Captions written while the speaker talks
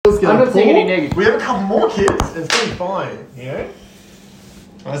girls get I'm a not seeing pool. any negative. We have a couple more kids. It's going to be fine, you know?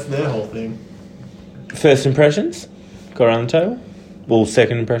 That's their whole thing. First impressions? Go around the table? Well,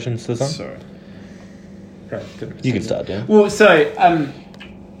 second impressions to the song? Sorry. Right, You can start, Dan. Well, so, I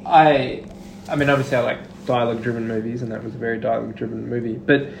mean, obviously I like dialogue-driven movies, and that was a very dialogue-driven movie.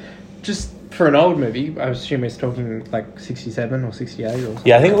 But just for an old movie, I assume it's talking like 67 or 68 or something.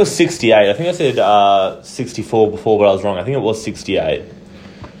 Yeah, I think it was 68. I think I said 64 before, but I was wrong. I think it was 68.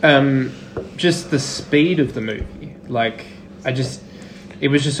 Just the speed of the movie. Like, it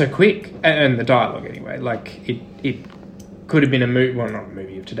was just so quick. And the dialogue, anyway. Like, it could have been a movie, well, not a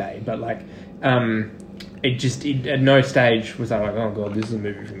movie of today, but like, it at no stage was I like, oh god, this is a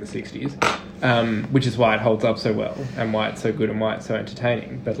movie from the 60s, which is why it holds up so well and why it's so good and why it's so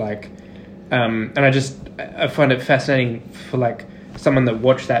entertaining. But like, and I find it fascinating for like someone that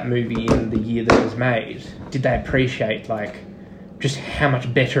watched that movie in the year that it was made. Did they appreciate like just how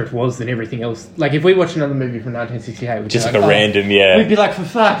much better it was than everything else? Like if we watched another movie from 1968, just like a random, we'd be like, for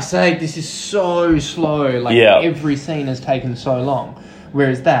fuck's sake, this is so slow. Like every scene has taken so long.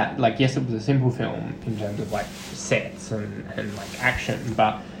 Whereas that, like, yes, it was a simple film in terms of, like, sets and like, action,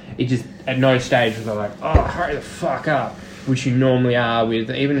 but it just, at no stage was I like, oh, hurry the fuck up, which you normally are with,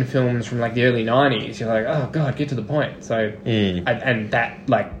 even in films from, like, the early 90s, you're like, oh, God, get to the point. So, and that,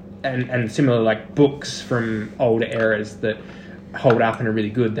 like, and similar, like, books from older eras that hold up and are really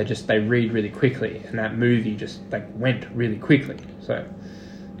good, they read really quickly, and that movie just, like, went really quickly, so...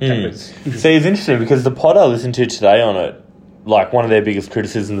 That was See, it's interesting, because the pod I listened to today on it, like, one of their biggest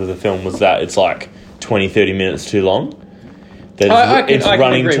criticisms of the film was that it's, like, 20, 30 minutes too long. It's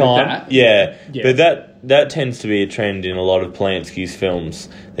running time. Yeah. But that tends to be a trend in a lot of Polanski's films.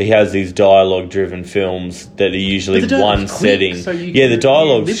 He has these dialogue-driven films that are usually one setting. So the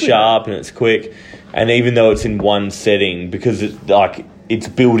dialogue's sharp and it's quick. And even though it's in one setting, because it's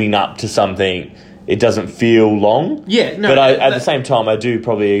building up to something, it doesn't feel long. Yeah, no. But at the same time, I do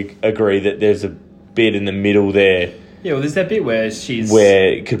probably agree that there's a bit in the middle there. Yeah, well, there's that bit where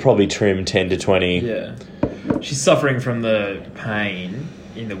where it could probably trim 10 to 20. Yeah. She's suffering from the pain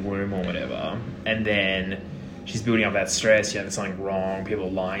in the womb or whatever, and then she's building up that stress. There's something wrong. People are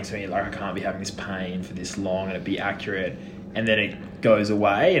lying to me. Like, I can't be having this pain for this long and it'd be accurate. And then it goes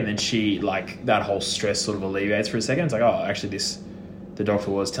away, and then she, like, that whole stress sort of alleviates for a second. It's like, oh, actually, the doctor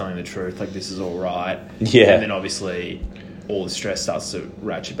was telling the truth. Like, this is all right. Yeah. And then, obviously, all the stress starts to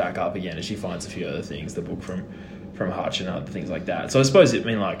ratchet back up again, and she finds a few other things, the book from Hutch and other things like that. So I suppose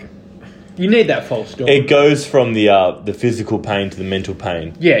you need that false story. It goes from the physical pain to the mental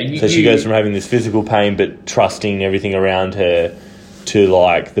pain. Yeah. She goes from having this physical pain but trusting everything around her to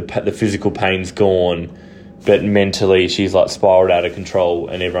like the physical pain's gone, but mentally she's like spiraled out of control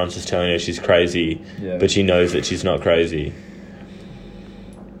and everyone's just telling her she's crazy, but she knows that she's not crazy.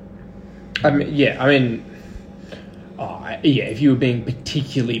 If you were being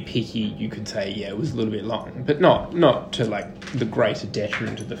particularly picky, you could say, it was a little bit long. But not to, like, the greater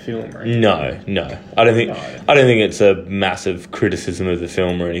detriment of the film or anything. No. I don't think it's a massive criticism of the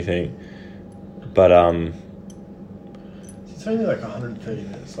film or anything. But, It's only, like, 130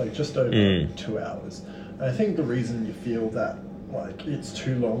 minutes, like, just over 2 hours. And I think the reason you feel that, like, it's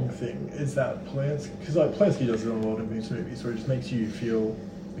too long thing is that Polanski... Because, like, Polanski does it in a lot of his movies where it just makes you feel...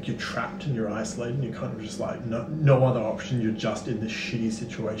 like you're trapped and you're isolated and you're kind of just like no other option, you're just in this shitty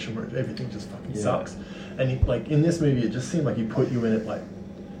situation where everything just fucking sucks. And like in this movie it just seemed like he put you in it like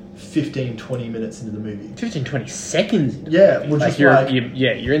 15-20 minutes into the movie, 15-20 seconds into the movie. Like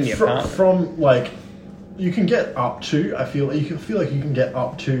you're in the apartment from like you can get up to I feel like you can get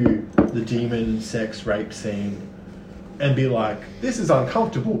up to the demon sex rape scene and be like, this is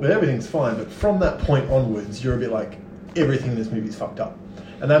uncomfortable but everything's fine, but from that point onwards you're a bit like, everything in this movie is fucked up.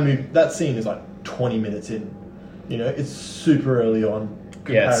 And that scene is like 20 minutes in. You know, it's super early on.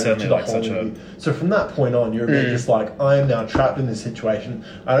 Yeah, it's certainly to the like whole such movie. So from that point on, you're a bit just like, I am now trapped in this situation.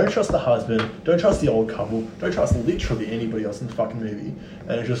 I don't trust the husband. Don't trust the old couple. Don't trust literally anybody else in the fucking movie.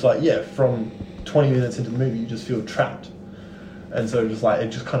 And it's just like, from 20 minutes into the movie, you just feel trapped. And so just like, it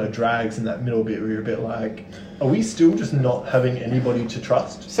just kind of drags in that middle bit where you're a bit like, are we still just not having anybody to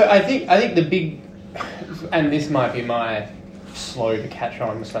trust? So I think the big, and this might be my slow to catch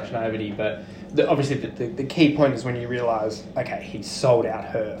on / naivety, but obviously the key point is when you realise, okay, he sold out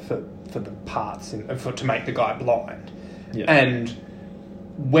her for the parts to make the guy blind, and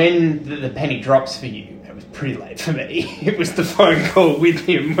when the penny drops for you, it was pretty late for me. It was the phone call with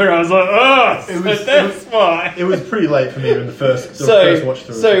him where I was like, that's why. It was pretty late for me in the first watch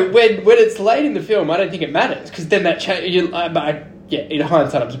through. So when it's late in the film, I don't think it matters because then that in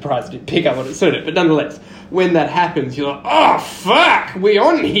hindsight, I'm surprised it didn't pick up on it sooner. But nonetheless, when that happens, you're like, oh, fuck, we're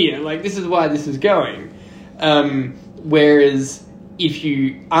on here. Like, this is why this is going. Whereas if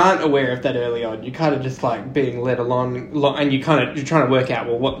you aren't aware of that early on, you're kind of just like being led along, and you're trying to work out,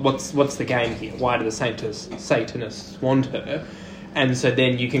 well, what's the game here? Why do the Satanists want her? And so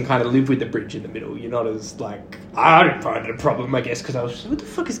then you can kind of live with the bridge in the middle. You're not as like, I didn't find it a problem, I guess, because I was just, what the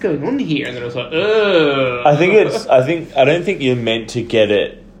fuck is going on here? And then I was like, ugh. I don't think you're meant to get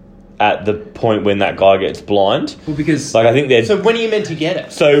it at the point when that guy gets blind. Well, because... Like, I think they're... So when are you meant to get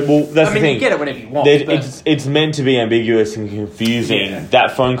it? So, well, that's the thing. You get it whenever you want. It's meant to be ambiguous and confusing. Yeah.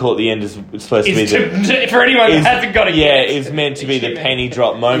 That phone call at the end is supposed to be for anyone who hasn't got it yet. Yeah, it's meant to be the penny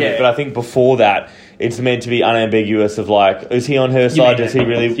drop moment. Yeah. But I think before that, it's meant to be unambiguous of like, is he on her side? Does he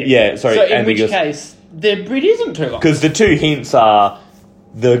really... Yeah, sorry, so in ambiguous. Which case, the bridge isn't too long. Because the two hints are...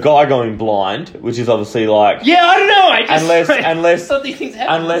 the guy going blind, which is obviously like... Yeah, I don't know.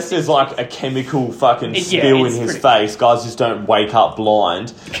 Unless there's like a chemical fucking spill in his face, guys just don't wake up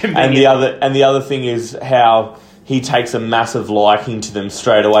blind. And the other thing is how he takes a massive liking to them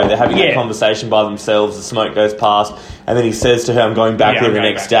straight away. They're having a conversation by themselves, the smoke goes past, and then he says to her, I'm going back there the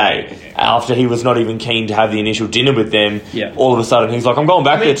next day. After he was not even keen to have the initial dinner with them, all of a sudden he's like, I'm going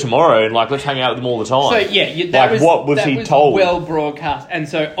back there tomorrow, and like, let's hang out with them all the time. So that what was he told? Well broadcast, and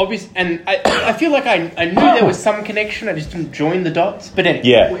so obvious, and I feel like I knew there was some connection. I just didn't join the dots. But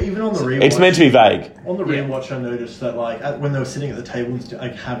anyway, well, even on the rewatch, it's meant to be vague. On the rewatch, I noticed that like when they were sitting at the table and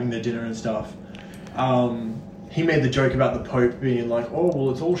like having their dinner and stuff. He made the joke about the Pope being like, oh,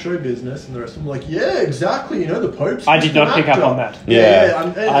 well, it's all show business. And the rest of them were like, yeah, exactly. You know, the Pope's I did not pick up on that. Yeah.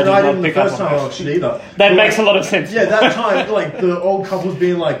 And I didn't the first time I watched it either. That makes a lot of sense. Yeah, that time, like, the old couple's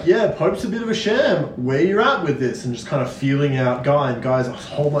being like, yeah, Pope's a bit of a sham. Where you're at with this? And just kind of feeling out Guy. And Guy's a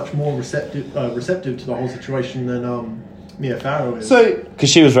whole much more receptive to the whole situation than Mia Farrow is. Because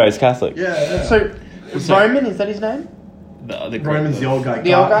she was raised Catholic. Yeah. So, Roman, is that his name? Roman's the old guy.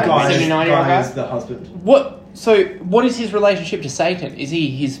 The old guy? Guy 79-year-old guy? is the husband. So, what is his relationship to Satan? Is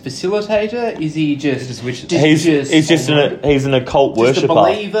he his facilitator? Is he just he's an occult worshipper. Just a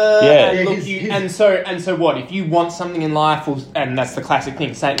believer. Yeah. And so what? If you want something in life, and that's the classic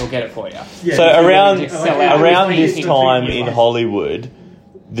thing, Satan will get it for you. Yeah, so around this time in Hollywood,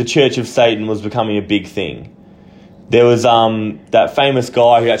 the Church of Satan was becoming a big thing. There was that famous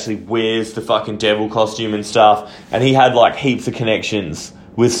guy who actually wears the fucking devil costume and stuff, and he had like heaps of connections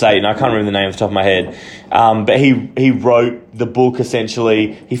with Satan. I can't remember the name off the top of my head. But he wrote the book,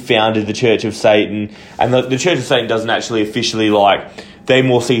 essentially. He founded the Church of Satan. And the Church of Satan doesn't actually officially, like... They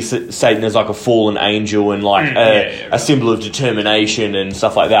more see Satan as like a fallen angel and like a symbol of determination and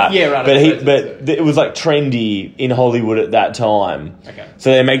stuff like that. Yeah, right. But it was like trendy in Hollywood at that time. Okay.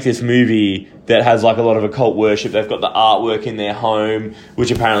 So they make this movie that has like a lot of occult worship. They've got the artwork in their home, which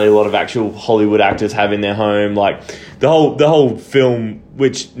apparently a lot of actual Hollywood actors have in their home. Like the whole film,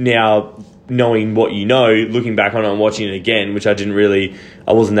 which now knowing what you know, looking back on it and watching it again, which I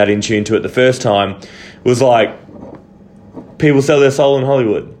wasn't that in tune to it the first time, was like, people sell their soul in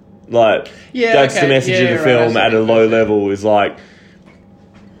Hollywood. Like, that's the message of the film at a low level. Is like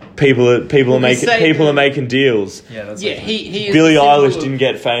people are making deals. Yeah, that's he is Billie Eilish didn't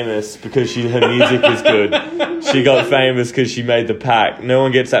get famous because her music is good. She got famous because she made the pack. No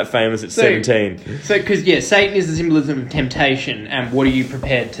one gets that famous at 17. So, because Satan is the symbolism of temptation, and what are you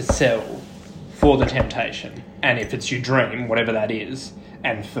prepared to sell for the temptation? And if it's your dream, whatever that is,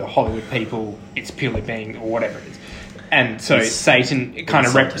 and for Hollywood people, it's purely being or whatever it is. And so Satan kind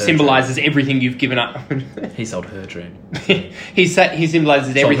of symbolises everything you've given up. He sold her dream. He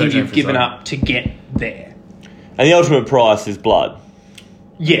symbolises everything you've given up to get there. And the ultimate price is blood.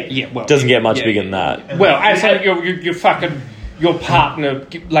 Yeah. Well, doesn't get much bigger than that. Well, and so you're fucking your partner.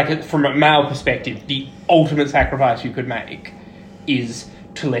 Like from a male perspective, the ultimate sacrifice you could make is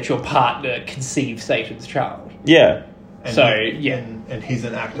to let your partner conceive Satan's child. Yeah. And he's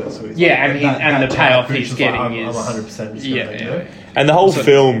an actor, so he's and the payoff he's getting is I'm 100% just gonna And the whole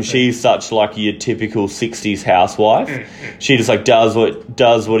film, she's such like your typical 60s housewife. She just like does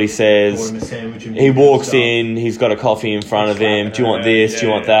what he says. He walks in, he's got a coffee in front of him. Do you want this? Do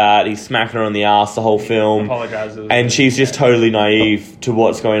you want that? He's smacking her on the ass the whole film. And she's just totally naive to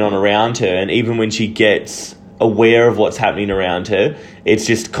what's going on around her. And even when she gets aware of what's happening around her, it's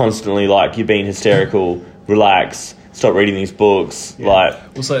just constantly like, you're being hysterical, relax. Stop reading these books. So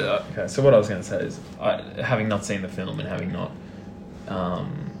what I was going to say is, having not seen the film and having not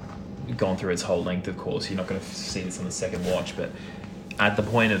gone through its whole length, of course, you're not going to see this on the second watch, but at the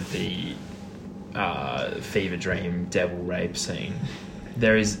point of the fever dream devil rape scene,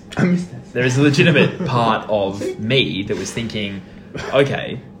 there is a legitimate part of me that was thinking,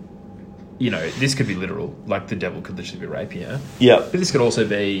 okay, this could be literal. Like, the devil could literally be raping her. Yeah. But this could also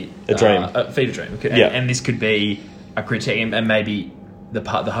be... a dream. A fever dream. And this could be a critique. And maybe the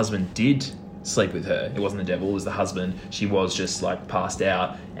husband did sleep with her. It wasn't the devil, it was the husband. She was just, like, passed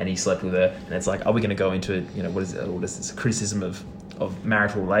out, and he slept with her. And it's like, are we going to go into, what is this? Criticism of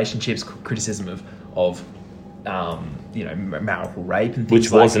marital relationships, criticism of marital rape and things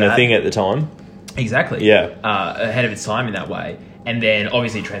which wasn't a thing at the time. Exactly. Yeah. Ahead of its time in that way. And then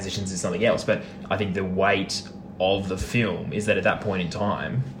obviously transitions into something else. But I think the weight of the film is that at that point in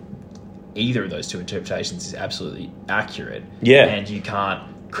time, either of those two interpretations is absolutely accurate. Yeah. And you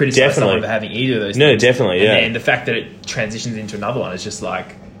can't criticize someone for having either of those No, things. definitely, yeah. And the fact that it transitions into another one is just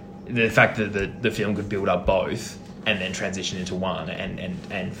like the fact that the film could build up both and then transition into one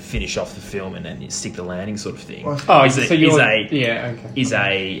and finish off the film and then stick the landing sort of thing. Is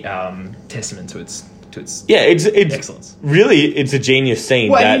a testament to its it's excellence. Really, it's a genius scene.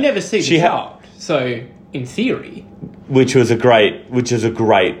 Well, that you never see the child, so in theory, which is a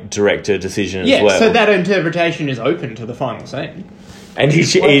great director decision as well. So that interpretation is open to the final scene. And she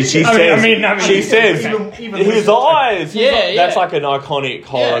says, even his eyes. Yeah, That's like an iconic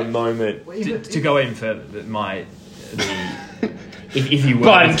horror moment. To go even further, if you were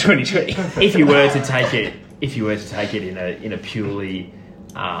Biden 2020, if you were to take it in a purely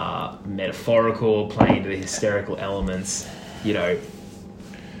metaphorical, playing into the hysterical elements,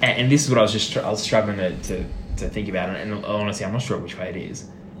 and this is what I was struggling to think about, and honestly, I'm not sure which way it is,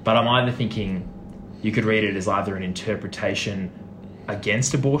 but I'm either thinking you could read it as either an interpretation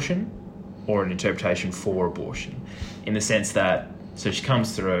against abortion or an interpretation for abortion, in the sense that she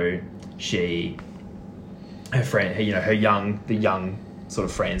comes through, her friend, the young sort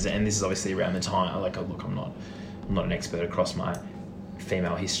of friends, and this is obviously around the time. I'm not an expert across my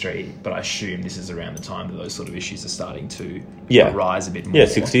female history, but I assume this is around the time that those sort of issues are starting to rise a bit more. Yeah,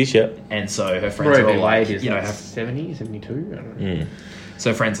 60s, yeah. And so her friends are all like, 70, 72, I don't know.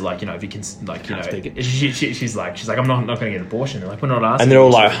 So friends are like, if you can, she's like, I'm not going to get an abortion. They're like, we're not asking. And they're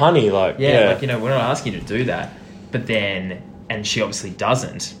all like, honey, like, we're not asking you to do that. But then, and she obviously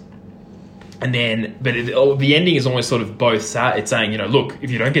doesn't. And then, the ending is almost sort of both sad. It's saying, look, if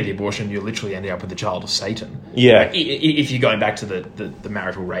you don't get the abortion, you're literally ending up with the child of Satan. Yeah. If you're going back to the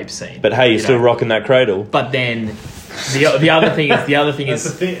marital rape scene. But hey, you're still rocking that cradle. But then, the other thing is,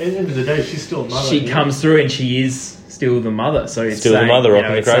 At the end of the day, she's still a mother. She comes through and she is still the mother. So it's still saying, the mother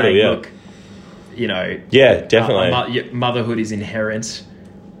rocking the cradle. saying, yeah. Look, yeah, definitely. Motherhood is inherent.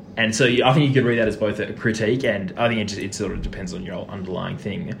 And so I think you could read that as both a critique, and I think it sort of depends on your underlying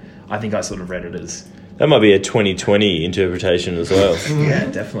thing. I think I sort of read it as... That might be a 2020 interpretation as well. Yeah,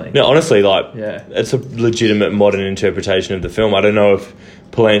 definitely. No, honestly, it's a legitimate modern interpretation of the film. I don't know if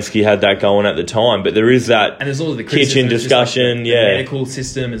Polanski had that going at the time, but there is that and there's all the kitchen discussion, the medical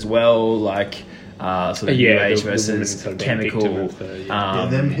system as well, sort of New Age versus chemical.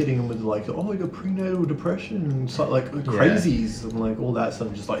 Them hitting them with your prenatal depression and crazies and all that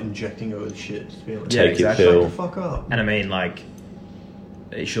stuff, just injecting her with shit. Just being take your pill. Fuck up. And I mean,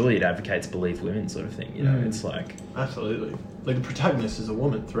 surely it advocates believe women sort of thing. It's like absolutely. The protagonist is a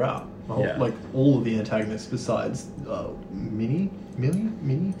woman throughout. All of the antagonists besides Minnie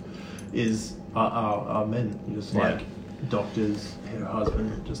are men. Just doctors, her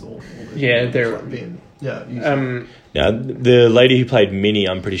husband, just all they're now the lady who played Minnie,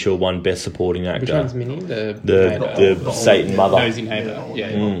 I'm pretty sure won Best Supporting Actor. Which one's Minnie? The Satan mother. Nosy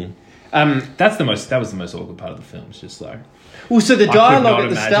neighbour. That was the most awkward part of the film. It's just so the dialogue at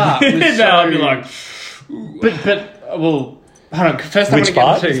the start was so... I'd be like... Hold on. First, which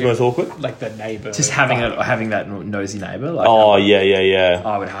part is most awkward? The neighbour. Just having that nosy neighbour. Yeah.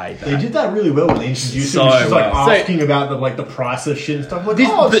 I would hate that. They did that really well when they introduced him. She's asking about the price of shit and stuff.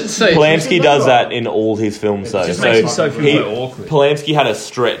 Polanski does that in all his films, though. It just makes me feel awkward. Polanski had a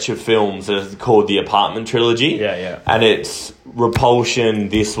stretch of films that is called the Apartment Trilogy. Yeah. And it's Repulsion,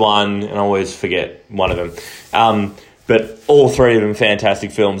 this one, and I always forget one of them. But all three of them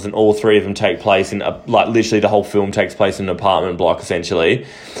fantastic films, and all three of them take place in literally the whole film takes place in an apartment block essentially,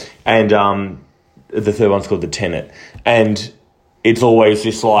 and the third one's called The Tenant, and it's always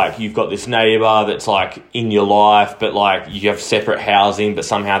this you've got this neighbour that's in your life, but you have separate housing, but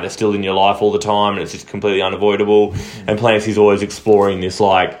somehow they're still in your life all the time, and it's just completely unavoidable. And Polanski's always exploring this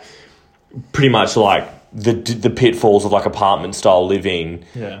pretty much the pitfalls of apartment style living,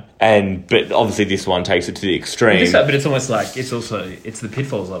 but obviously this one takes it to the extreme. But it's almost it's the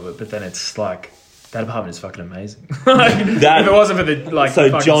pitfalls of it, but then it's that apartment is fucking amazing. If it wasn't for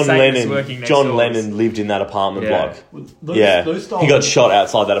the John Lennon lived in that apartment block. Those he got shot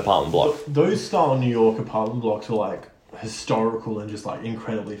outside that apartment block. Those style New York apartment blocks are historical and just like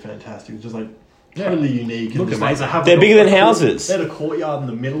incredibly fantastic. It's just like totally unique. Look and just, amazing. Like, They're bigger than houses. They had a courtyard in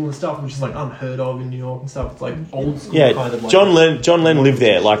the middle and stuff, which is like unheard of in New York and stuff. It's like old school Yeah, kind of like... John Lennon lived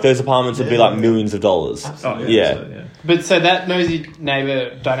there. Like, those apartments would be like millions of dollars. Absolutely. Yeah. Absolutely, But so that nosy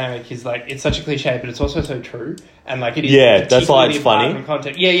neighbor dynamic is like, it's such a cliche, but it's also so true. And like it is. Yeah, that's why it's funny.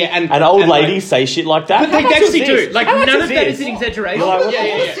 Context. Yeah. And old ladies say shit like that. But they actually do. Like, none of that is an this? exaggeration. I want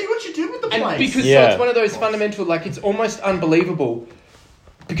to see what you do with the place. And because Yeah. so it's one of those fundamental, like, it's almost unbelievable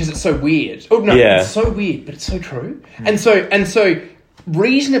because it's so weird. Oh no, Yeah. it's so weird, but it's so true. And so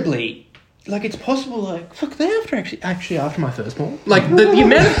reasonably, like, it's possible. Like, fuck, they actually after my firstborn. Like the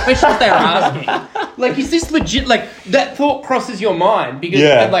amount of questions they're asking. Like, is this legit? Like, that thought crosses your mind because,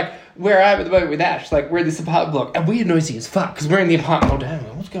 and, like, where I am at the moment with Ash, like, we're in this apartment block and we're nosy as fuck because we're in the apartment all day.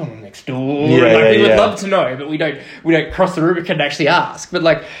 Like, what's going on next door? Yeah, like, we would yeah. love to know, but we don't cross the Rubicon and actually ask. But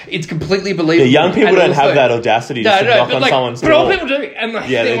like, it's completely believable. Yeah, young people And don't also- have that audacity just to knock but on like, someone's but door. all people do, and like,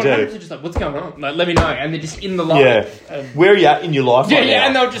 Yeah, they're they do. 100% just like, what's going on? Like, let me know, and they're just in the light. Yeah. Where are you at in your life right now?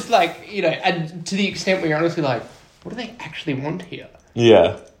 and they'll just like, you know, and to the extent where you're honestly like, what do they actually want here?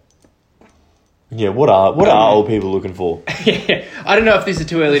 Yeah. Yeah, what are old people looking for? Yeah, I don't know if this is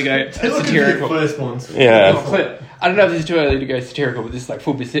too early to go satirical. Firstborns. Yeah. I don't know if this is too early to go satirical, but this is like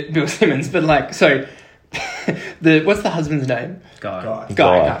full Bill Simmons. But like, so what's the husband's name? Guy.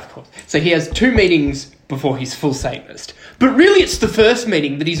 Guy, of course. So he has 2 meetings before he's full Satanist. But really, it's the first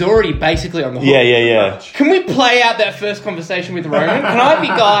meeting that he's already basically on the hook. Yeah. Can we play out that first conversation with Roman? Can I be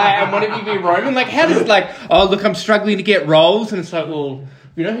Guy and one of you be Roman? Like, how does like, oh, look, I'm struggling to get roles, and it's like, well,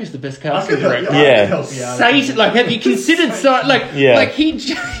 you know who's the best casting director? Yeah. Satan, like, have you considered like he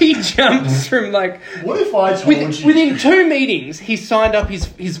jumps from like. What if I told you... Within 2 meetings, he signed up his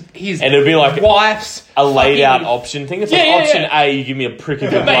And it'd be like wife's a laid fucking- out option thing. It's like option A, you give me a prick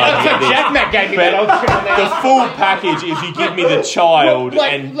of your Mate, blood. that's get like this. Jack Mac gave me that option on The that. full package is you give me the child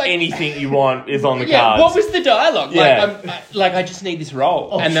Like- and like- anything you want is on the Yeah, cards. what was the dialogue? Yeah. Like, I just need this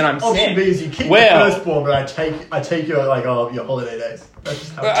role, and then I'm Option set. B is you keep Well- the firstborn, but I take your like your holiday days. That's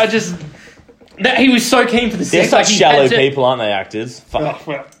just how He was so keen for the They're sex. such Like, he shallow had to- people, aren't they, actors? Fuck. Oh,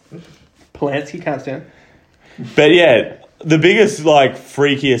 well, Polanski can't stand. But yeah, the biggest, like,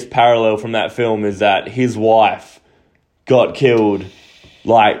 freakiest parallel from that film is that his wife got killed,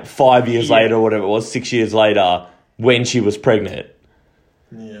 like, 5 years later or whatever it was, 6 years later, when she was pregnant.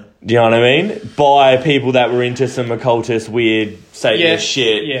 Yeah. Do you know what I mean? By people that were into some occultist, weird, Satanist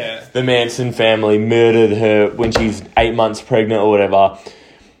shit. Yeah. The Manson family murdered her when she's 8 months pregnant or whatever.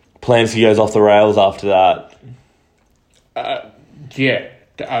 Polanski goes off the rails after that. Yeah.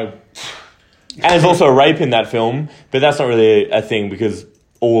 And there's also a rape in that film, but that's not really a thing because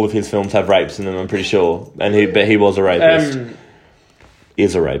all of his films have rapes in them, I'm pretty sure. But he was a rapist.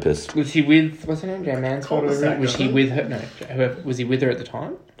 Is a rapist. Was he with, what's her name? Jane Mansfield? Cul-de-sac, Was he wasn't with her? No. Whoever, was he with her at the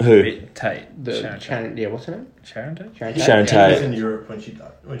time? Who? Tate. Sharon, yeah, what's her name? Sharon Tate? Sharon She was Tate. in Europe when she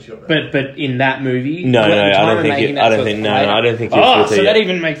got married. But in that movie? No, at the I time don't of think making it. that I don't sort think. of No, later? I don't think he was with so her that yet.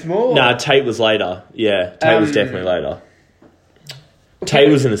 even makes more. No, Tate was later. Yeah, Tate was definitely later. Okay. Tate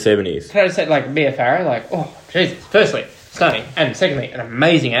was in the 70s. Can I just say, like, Mia Farrow, like, oh, Jesus. Firstly, stunning. And secondly, an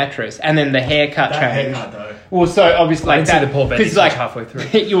amazing actress. And then the haircut That change. haircut, though. Well, so obviously, I like didn't see that. the Paul Bettany Because, like, halfway through.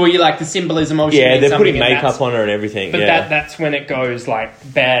 you like the symbolism of Yeah, they're putting something, and makeup that's- on her and everything. But yeah. that's when it goes, like,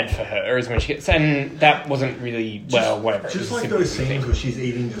 bad for her, is when she gets... And that wasn't really, whatever. It Just was like a those simple scenes thing. where she's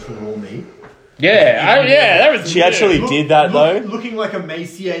eating just raw meat. Yeah, that was... She actually did that, though. Looking like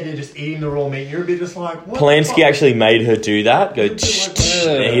emaciated, just eating the raw meat. You're a bit just like, what? Polanski actually made her do that. Go, You're a bit tsh, like, tsh,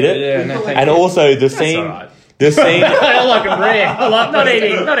 and eat it. Yeah, no, thank And you. also the scene... alright. The scene... I like a rare. I like Not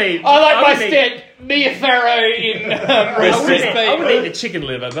eating. I like my steak. Mia Farrow in Rosemarys I would Baby. eat a chicken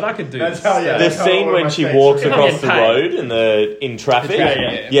liver, but I could do That's this. how, yeah. The That's how I scene order when my she steak. walks If I'm across the getting road in traffic,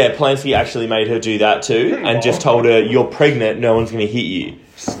 Yeah. Polanski actually made her do that too, and just told her, "You're pregnant. No one's going to hit you," and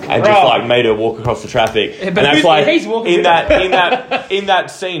just Right. like made her walk across the traffic. Yeah, And but that's who's- why he's walking in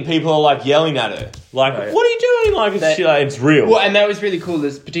that scene, people are like yelling at her, like, Right. "What are you doing?" Like it's real. Well, and that was really cool.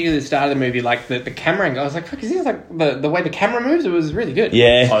 This particularly the start of the movie, like the camera angle. I was like, "Fuck!" Is this like the way the camera moves? It was really good.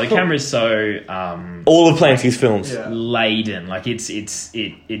 Yeah, Oh, the camera's so all of Polanski's films. Yeah. laden. Like it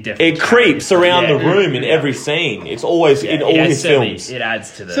definitely It creeps around Yeah. the room in Yeah. every scene. It's always in all it his certainly- films. It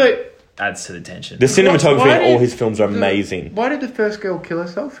adds to the. So adds to the tension. The cinematography in all his films are amazing. Why did the first girl kill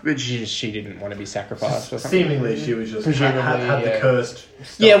herself? But she didn't want to be sacrificed or something. Seemingly, she was just had the cursed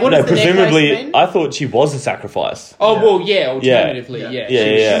stuff. Yeah, what does the presumably, necklace mean? I thought she was a sacrifice. Oh, well, yeah, alternatively,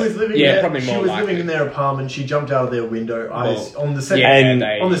 Yeah. She was living there, probably more She was likely. living in their apartment. She jumped out of their window. On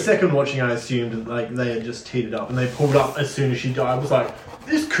the second watching, I assumed like they had just teed it up, and they pulled up as soon as she died. I was like,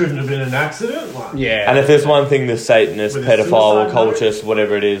 this couldn't have been an accident. Like, yeah. And if there's one thing the Satanist, With a pedophile, or suicide cultist,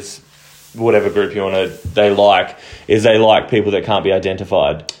 whatever it is, whatever group you want to, they like people that can't be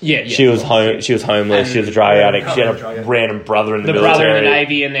identified. Yeah. She was She was homeless. She was a drug addict. She had a random brother in the military. Brother in the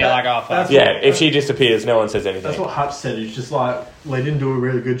Navy, and they're like, oh fuck. Yeah, if she disappears, no one says anything. That's what Hutch said. It's just like they didn't do a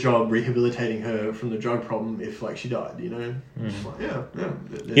really good job rehabilitating her from the drug problem. If like she died, you know. It's like,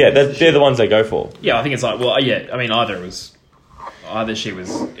 they're the ones they go for. Yeah, I think it's like, I mean, either she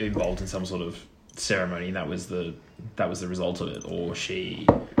was involved in some sort of ceremony and that was the result of it, or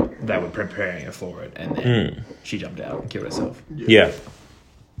they were preparing her for it and then she jumped out and killed herself. Yeah.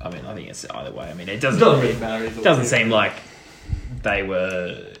 I mean, I think it's either way. I mean, it doesn't really matter. It doesn't seem like they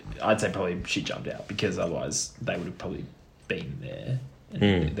were. I'd say probably she jumped out because otherwise they would have probably been there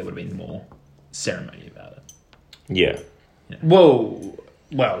and there would have been more ceremony about it. Yeah. Well,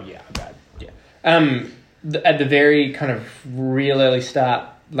 yeah, bad. Yeah. At the very kind of real early start,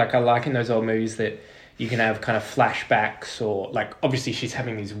 like I like in those old movies that you can have kind of flashbacks or like obviously she's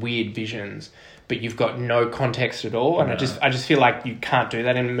having these weird visions, but you've got no context at all. And I just feel like you can't do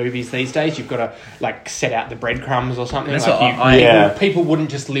that in movies these days. You've got to like set out the breadcrumbs or something. That's like people wouldn't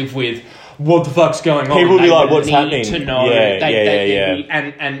just live with what the fuck's going on. People would be like, what's happening? To know. Yeah.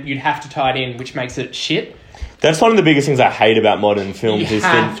 And you'd have to tie it in, which makes it shit. That's one of the biggest things I hate about modern films is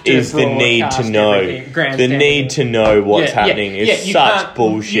the need to know. The need to know what's happening is such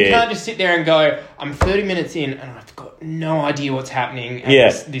bullshit. You can't just sit there and go, I'm 30 minutes in and I've got no idea what's happening.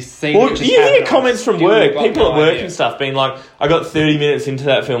 And this scene. Well, you hear comments from work, people at work and stuff being like, I got 30 minutes into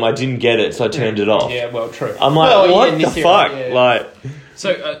that film, I didn't get it, so I turned it off. Yeah, well, true. I'm like, what the fuck? Yeah. Like...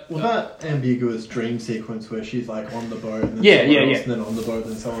 So, that ambiguous dream sequence where she's like on the boat and then and then on the boat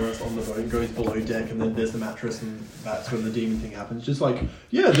and someone else on the boat and goes below deck and then there's the mattress and that's when the demon thing happens. Just like,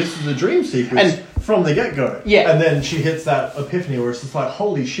 this is a dream sequence from the get-go. Yeah. And then she hits that epiphany where it's just like,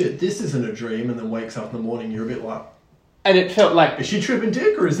 holy shit, this isn't a dream, and then wakes up in the morning, you're a bit like... And it felt like... Is she tripping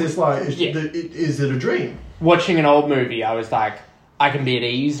dick or is this like... Is it a dream? Watching an old movie, I was like... I can be at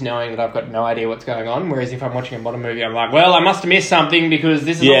ease knowing that I've got no idea what's going on. Whereas if I'm watching a modern movie, I'm like, well, I must have missed something because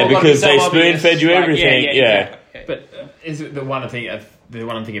this is all because they obvious. spoon-fed you everything. Exactly. But is it the one thing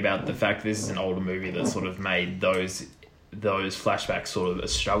about the fact that this is an older movie that sort of made those flashbacks sort of a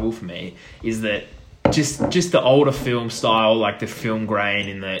struggle for me is that just the older film style, like the film grain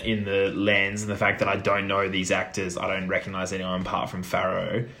in the lens, and the fact that I don't know these actors, I don't recognize anyone apart from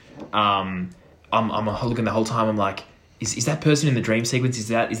Farrow. I'm looking the whole time. I'm like, is that person in the dream sequence? Is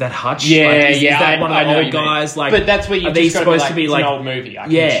that Hutch? Is that one of the old guys? Like, but that's where you're just supposed to be like, it's an old movie. I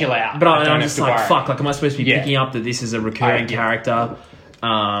can chill out. But I'm just like, fuck. Like, am I supposed to be picking up that this is a recurring character?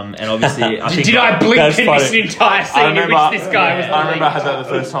 And obviously, I think... Did I blink in this entire scene in which this guy was... I remember I had that the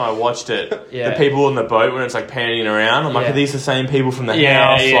first time I watched it. The people on the boat when it's like panning around. I'm like, are these the same people from the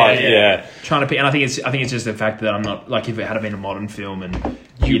house? Trying to pick... And I think it's just the fact that I'm not... Like, if it had been a modern film and...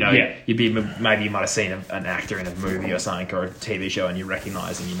 you'd be maybe you might have seen an actor in a movie or something or a TV show and you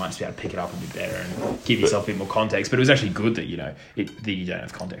recognise and you might just be able to pick it up a bit better and give yourself a bit more context. But it was actually good that that you don't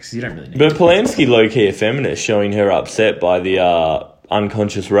have context because you don't really need. But Polanski low key a feminist, showing her upset by the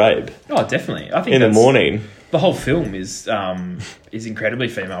unconscious rape. Oh, definitely. I think in the morning. The whole film is incredibly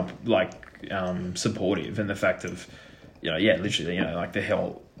female supportive, and the fact of literally like the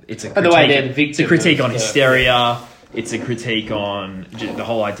hell it's a critique, the way they're the victims. It's a critique on hysteria. It's a critique on the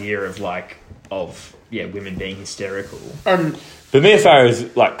whole idea of women being hysterical. But Mia Farrow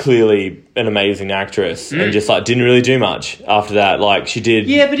is like clearly an amazing actress and just like didn't really do much after that. Like she did,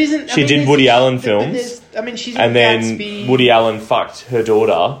 did Woody Allen films. She's and then Gatsby. Woody Allen fucked her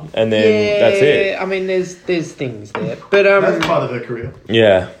daughter, and then that's it. I mean, there's things there, but that's part of her career.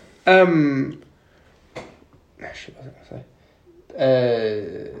 Yeah. Actually, what was I going to say?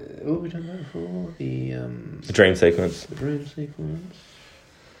 What we done that for? The dream sequence. The dream sequence.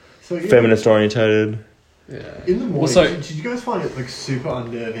 So feminist orientated. In the morning, Also- did you guys find it like super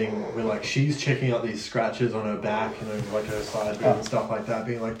unnerving when like she's checking out these scratches on her back and over, like her side and stuff like that,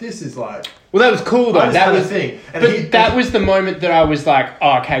 being like, this is like... Well, that was cool though. That was the thing. But that was the moment that I was like,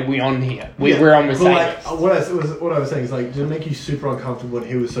 oh, okay, we're on here. We're on with like, Sadness. what I was saying is like, did it make you super uncomfortable when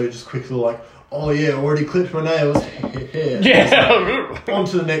he was so just quickly like, oh yeah, already clipped my nails. Yeah. On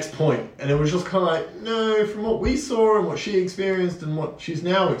to the next point. And it was just kind of like, no, from what we saw and what she experienced and what she's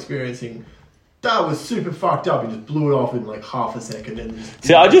now experiencing, that was super fucked up. He just blew it off in like half a second. And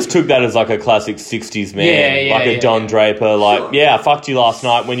See, I just took that as like a classic 60s man. Like a Don Draper, like, I fucked you last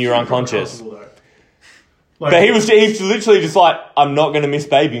night when you were unconscious. Like, But he's literally just like, I'm not going to miss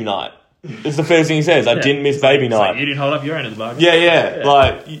baby night. It's the first thing he says. I didn't miss baby night. Like, you didn't hold up your end of the bargain. Yeah.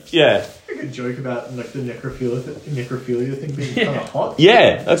 Like, yeah. a good joke about like the necrophilia thing being kind of hot.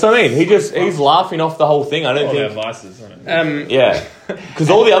 Yeah, that's what I mean. He's laughing off the whole thing. I don't All their think. vices, isn't it? Yeah, because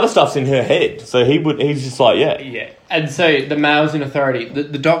all the other stuff's in her head. So he's just like, yeah. Yeah. And so the males in authority, the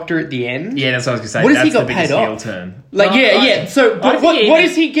doctor at the end. Yeah, that's what I was going to say. What has he That's got the paid biggest off? heel turn. Like, yeah. So, but what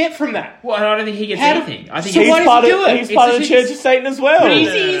does he get from that? Well, I don't think he gets How do- anything. I think So He's why does part he of do it? he's part of the Church of Satan as well. But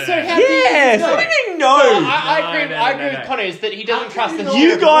is he so happy? Yes, I didn't know. I agree. No, I agree no. with Connor is that he doesn't trust the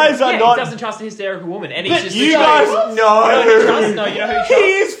You guys are Yeah, not. he doesn't trust a hysterical woman, and But he's just You guys know. No, you know who he trusts? He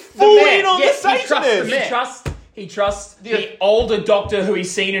is full man. in on Yes, the he trusts the Satanist. man. He trusts the older doctor who he's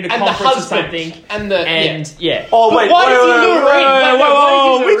seen at a and the conference or husband something. and yeah. Oh wait, why does he lure in?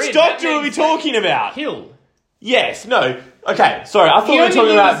 whoa! Why does he lure Which in? doctor That are we makes talking about? Hill. Yes, no. Okay, sorry. I thought we were only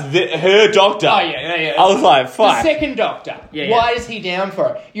talking about her doctor. Oh yeah. I was like, The fuck. second doctor. Yeah. Why is he down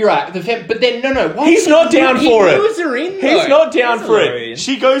for it? You're right. But then no. Why He's not down for it. He lures her in. He's though. not down He's for a it. Lorraine.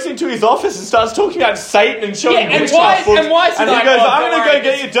 She goes into his office and starts talking about Satan and showing Yeah, and witchcraft why- books. and why is he he like, goes, oh, I'm don't going to worry, go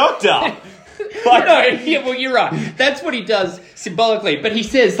get your doctor. Well, you're right. That's what he does symbolically. But he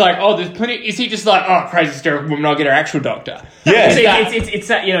says like, oh, there's plenty. Is he just like, oh, crazy hysterical woman? I'll get her actual doctor. Yeah. See, it's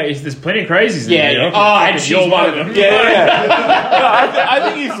that, you know, there's plenty of crazies in Yeah. there. Oh, and she's one of them. Yeah. No, I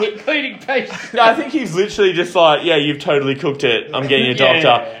think he's. Including patients. No, I think he's literally just like, yeah, you've totally cooked it. I'm getting your Yeah,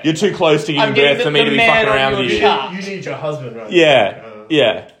 doctor. yeah. You're too close to I'm giving getting birth for me the to be man fucking on around your with you. chart. You need your husband, right? Yeah.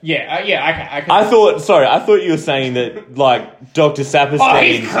 Yeah. Yeah. I I thought you were saying that, like, Dr. Saperstein. Oh,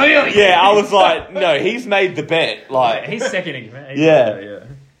 he's clearly. Yeah, I was like, no, he's made the bet. Like, He's second in command. Yeah.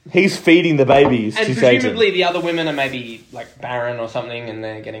 he's feeding the babies And to Satan. presumably the other women are maybe like barren or something, and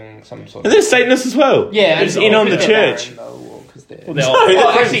they're getting some sort And of. there's Satanists as well. Yeah, It's and- in on the because church. they're barren, though, or 'cause they're- Well, they're No, all-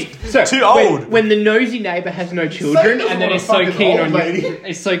 they're actually, so too when, old. when the nosy neighbour has no children, Satan and then doesn't is so want a keen fucking on old you, lady.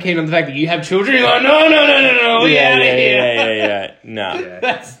 is so keen on the fact that you have children, you're like, no, we out of here. Yeah. No.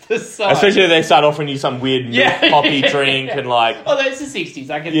 That's the side. Especially if they start offering you some weird milk Yeah. poppy drink and like, Oh, that's the 60s.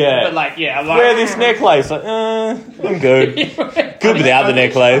 I can. Yeah. But like, yeah, I'm like, wear this necklace. Like, I'm good. Good without the I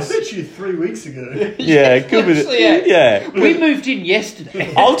necklace. met you 3 weeks ago. Yeah, good with Actually, it. Yeah. We moved in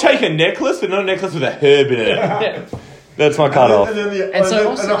yesterday. I'll take a necklace, but not a necklace with a herb in it. That's my cutoff. And then And so the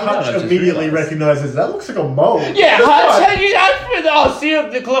also- Hutch I just immediately realised. recognizes that looks like a mole. Yeah, That's Hutch, right. you know, see you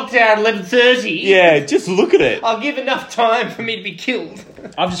the clock's out 11:30. Yeah, just look at it. I'll give enough time for me to be killed.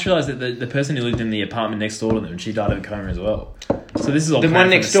 I've just realised that the person who lived in the apartment next door to them, she died of a coma as well. So this is all The planned one from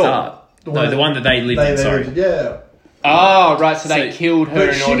next the door? start. No, the one that they lived in, sorry. Yeah. Oh, right, so they So- killed her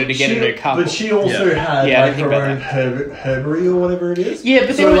in order to get a new couple. But she also Yeah. had Yeah, I like think her about own herbery or whatever it is. Yeah,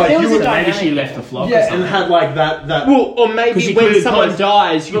 but So, there like, was you a would- dynamic. Maybe she left the flock or Yeah, something. and had like that Well, or maybe 'Cause she when clearly someone closed-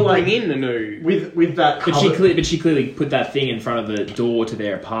 dies, you but, like, bring in a new. with that. But cupboard. she clearly put that thing in front of the door to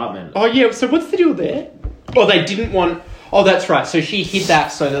their apartment. Oh yeah, so what's the deal there? Oh, they didn't want. Oh, that's right. So she hid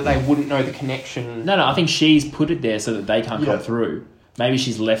that so that they wouldn't know the connection. No, I think she's put it there so that they can't Yeah. come through. Maybe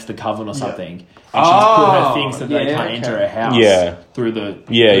she's left the coven or something. Oh, And she's put her things so that they yeah, can't okay. enter her house Yeah. through the Yeah,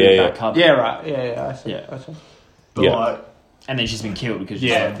 through yeah, that yeah. cupboard. Yeah, right. Yeah, I see. Yeah. I see. But Yeah. like And then she's been killed because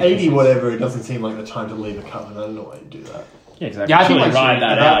Yeah. 80 whatever, it doesn't seem like the time to leave a coven. I don't know why you do that. Yeah, exactly. Yeah, I think Surely like ride she-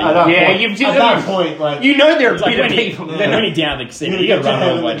 that At out. that Yeah, point, you've at just- that point, like You know there are It's like bitter when people. when you down the you're city, gonna you get gotta to run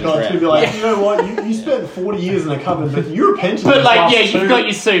heaven all the way and to God's gonna be the like, you know what? You spent 40 years in a coven, but you're repentant. But these like, last yeah, you've two. got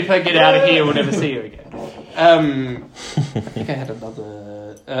your super. Get out of here. We'll never see you again. I think I had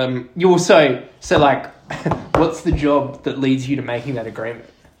another. You also like, what's the job that leads you to making that agreement?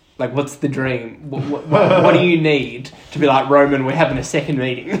 Like, what's the dream? What do you need to be like, Roman? We're having a second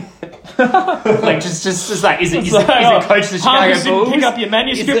meeting. Like, just like, is it coach the Chicago Bulls? Pick up your Is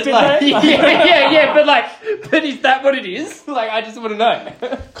manuscript it in like, there? yeah, but is that what it is? Like, I just want to know.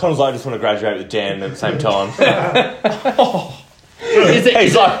 Connor's like, I just want to graduate with Dan at the same time. Is it?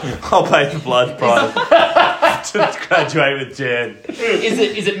 He's like, I'll pay the blood price. Just graduate with Jen.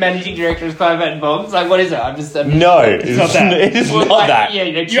 Is it managing director of Clive Batten Bonds? Like, what is it? I'm just no, it's not that. It is well, not like, that. Yeah,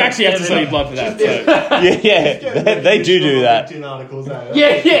 you actually have to sell your blood for that. So. They do that. Articles,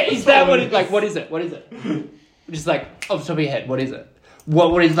 yeah. Is that what it like? What is it? Just like off the top of your head, what is it?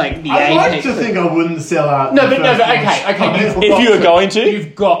 What is like the I'd like to think I wouldn't sell out. No, but okay. If you were going to,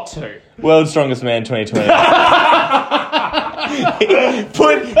 you've got to. World's Strongest Man 2020.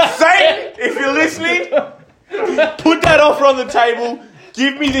 Satan, if you're listening, put that offer on the table.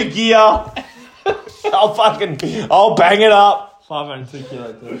 Give me the gear. I'll bang it up. 502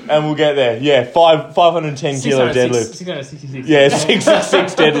 kilo too. And we'll get there. Yeah, 510 kilo deadlift. 666. Yeah,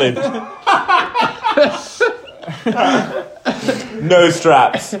 666 deadlift. No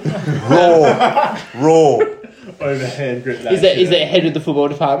straps. Raw. Overhand grip. Is it head of the football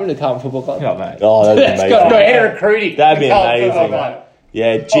department of the Carlton Football Club? Oh, mate. Oh, that'd be amazing. No, head of recruiting. That'd be amazing.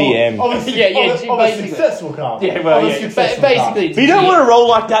 Yeah, GM. Of a successful car. Yeah, well, yeah. Basically, But you don't want to roll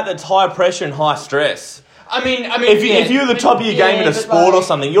like that that's high pressure and high stress. I mean, if you're the top of your game in a sport or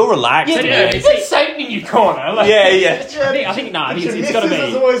something, you're relaxed. Yeah, it's Satan in your corner. Like, yeah. I think it's got to be.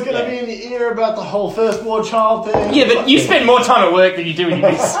 There's always going to be in the ear about the whole first world child thing. Yeah, but you spend more time at work than you do in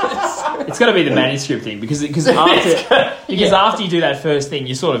your business. It's got to be the manuscript thing because after you do that first thing,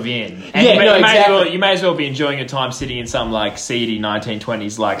 you're sort of in. And you may as well be enjoying your time sitting in some like seedy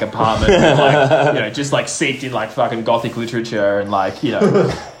 1920s like apartment, like just like seeped in like fucking gothic literature and like you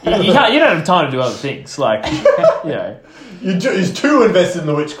don't have time to do other things like You're too invested in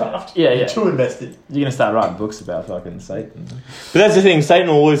the witchcraft. You're too invested. You're gonna start writing books about fucking Satan. But that's the thing. Satan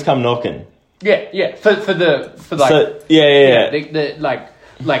will always come knocking. Yeah. For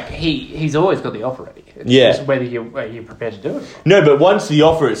he's always got the offer ready. It's just whether you're prepared to do it. No, but once the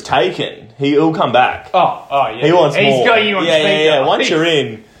offer is taken, he'll come back. Oh yeah. He wants more. He's got you on speaker. Yeah. Once you're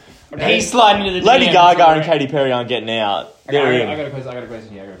in, he's sliding into the Lady DMs Gaga already. and Katy Perry aren't getting out. I got a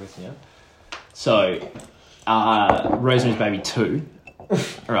question here. So, Rosemary's Baby 2,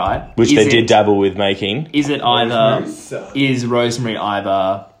 right? Which they did dabble with making. Is Rosemary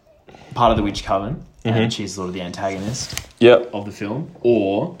either part of the witch coven and she's sort of the antagonist of the film,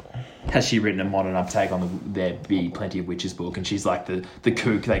 or has she written a modern uptake on There Be Plenty of Witches book and she's like the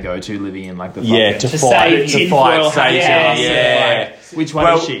kook they go to living in like the to fight Satan. Yeah. Which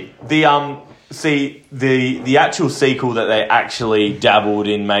one is she? The actual sequel that they actually dabbled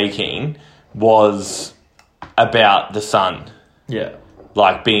in making was about the son. Yeah.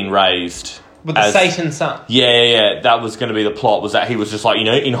 Like being raised. With the Satan son. Yeah. That was going to be the plot, was that he was just like,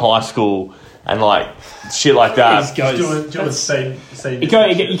 in high school and like shit like that. Doing Satan. You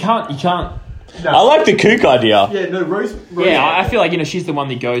can't. No. I like the kook idea. Yeah, no, Rose. I feel like she's the one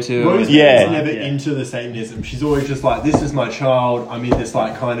they go to. Rose is never into the Satanism. She's always just like, this is my child. I'm in this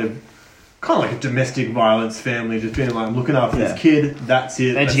like kind of like a domestic violence family, just being like, I'm looking after this kid. That's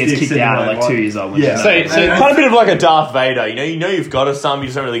it. And she gets kicked out at like 2 years old. So kind of a bit of like a Darth Vader. You know you've got a son, but you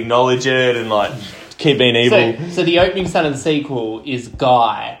just don't really acknowledge it and like keep being evil. So the opening son of the sequel is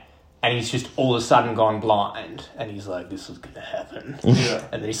Guy. And he's just all of a sudden gone blind. And he's like, this was going to happen. Yeah.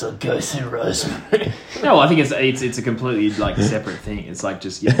 And then he's like, go see Rosemary. No, I think it's a completely like separate thing. It's like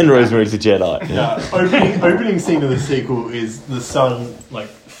just... And Rosemary's a Jedi. Opening scene of the sequel is the son, like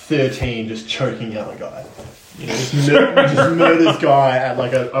 13, just choking out a guy. Just murders guy at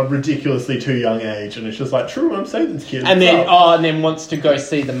like a ridiculously too young age. And it's just like, true, I'm Satan's kid. And then wants to go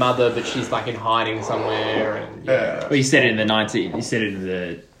see the mother, but she's like in hiding somewhere. And Well, you said it in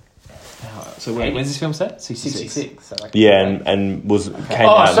the... So when's this film set? 66. So like and came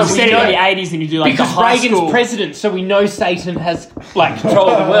out. So we said it in the 80s and you do like because the high Reagan's school... president, so we know Satan has like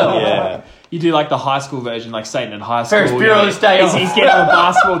control of the world. Yeah. You do like the high school version, like Satan in high school. Ferris Bueller's Day Off. He's getting on the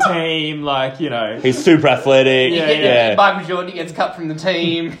basketball team, like, He's super athletic. Michael Jordan gets cut from the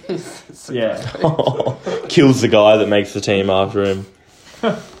team. Kills the guy that makes the team after him.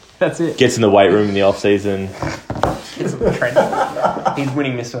 That's it. Gets in the weight room in the off-season. He's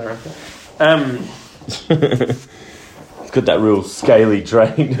winning Mr. America. He's got that real scaly,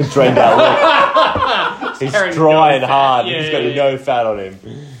 drained out look. He's dry and hard. He's got no fat on him.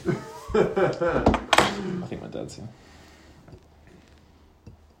 I think my dad's here.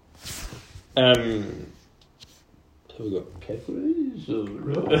 Have we got categories?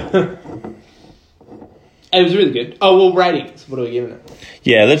 It was really good. Oh, well, ratings. What are we giving it?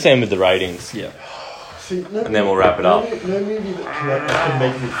 Yeah, let's end with the ratings. Yeah. And then we'll wrap it up. No movie that can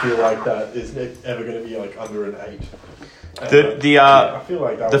make me feel like that is ever going to be like under an 8. I feel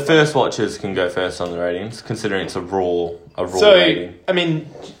like that the first watchers can go first on the ratings, considering it's a raw rating. I mean,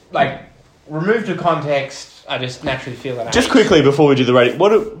 like, removed to context, I just naturally feel that. Just quickly before we do the rating,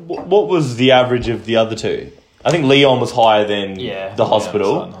 what was the average of the other two? I think Leon was higher than the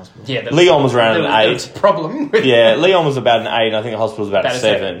hospital. Leon was around an 8. Problem. Leon was about an 8, and I think the hospital was about a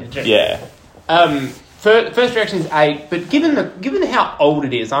 7. Yeah. First reaction is 8, but given how old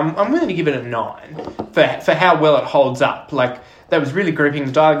it is, I'm willing to give it a 9 for how well it holds up. Like, that was really gripping.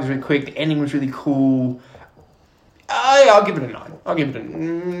 The dialogue was really quick. The ending was really cool. I'll give it a 9. I'll give it a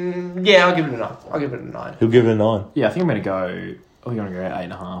 9. I'll give it a 9. Who'll give it a 9? Yeah, I think I'm going to go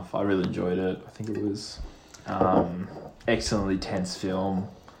 8.5. I really enjoyed it. I think it was excellently tense film.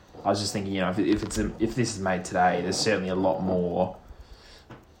 I was just thinking, if this is made today, there's certainly a lot more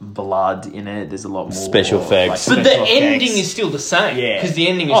blood in it. There's a lot more special effects, but the ending is still the same. Yeah, because the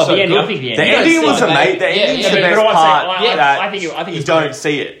ending is so good. I think the ending was amazing. The ending's the best part. I think you don't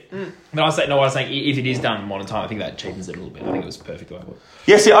see it. But I was saying, if it is done in modern time, I think that cheapens it a little bit. I think it was perfect.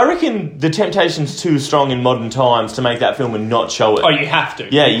 Yeah, see, I reckon the temptation's too strong in modern times to make that film and not show it. Oh, you have to.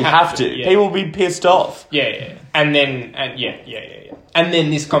 Yeah, you have to. Yeah. People will be pissed off. Yeah. And then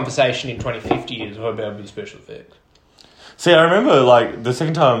this conversation in 2050 is about the special effects. See, I remember, the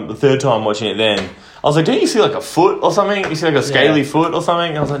third time watching it then, I was like, don't you see, a foot or something? You see, a scaly foot or something?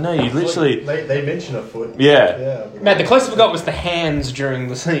 And I was like, no, you literally... They mention a foot. Yeah. Matt, the closest we got was the hands during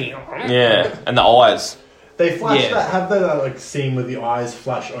the scene. Yeah, and the eyes. They flash have that scene where the eyes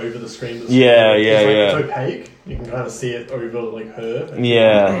flash over the screen. It's opaque. You can kind of see it over, her.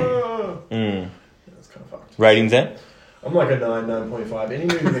 Yeah. That's kind of fucked. Ratings then? I'm like a 9.5.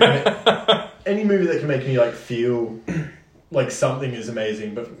 Any movie that can make me, feel... something is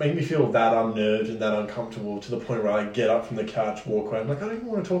amazing, but make me feel that unnerved and that uncomfortable to the point where I get up from the couch, walk away. I'm like, I don't even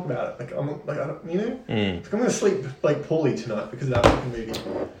want to talk about it. I'm going to sleep poorly tonight because of that fucking movie.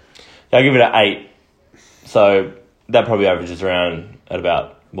 I'll give it an 8. So that probably averages around at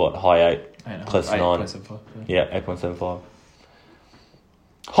about high 8, close to 9. 8.75. Yeah, 8.75.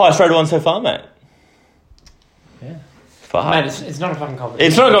 Highest rated one so far, mate. Yeah. Man, it's not a fucking competition.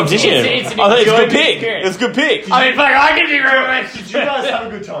 It's not a competition. It's I think it's a good pick. Experience. It's a good pick. I can do very much. Did you guys have a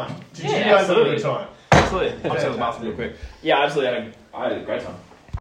good time? Did you guys have a good time? Absolutely. I'm telling the real quick. Yeah, absolutely. I had a great time.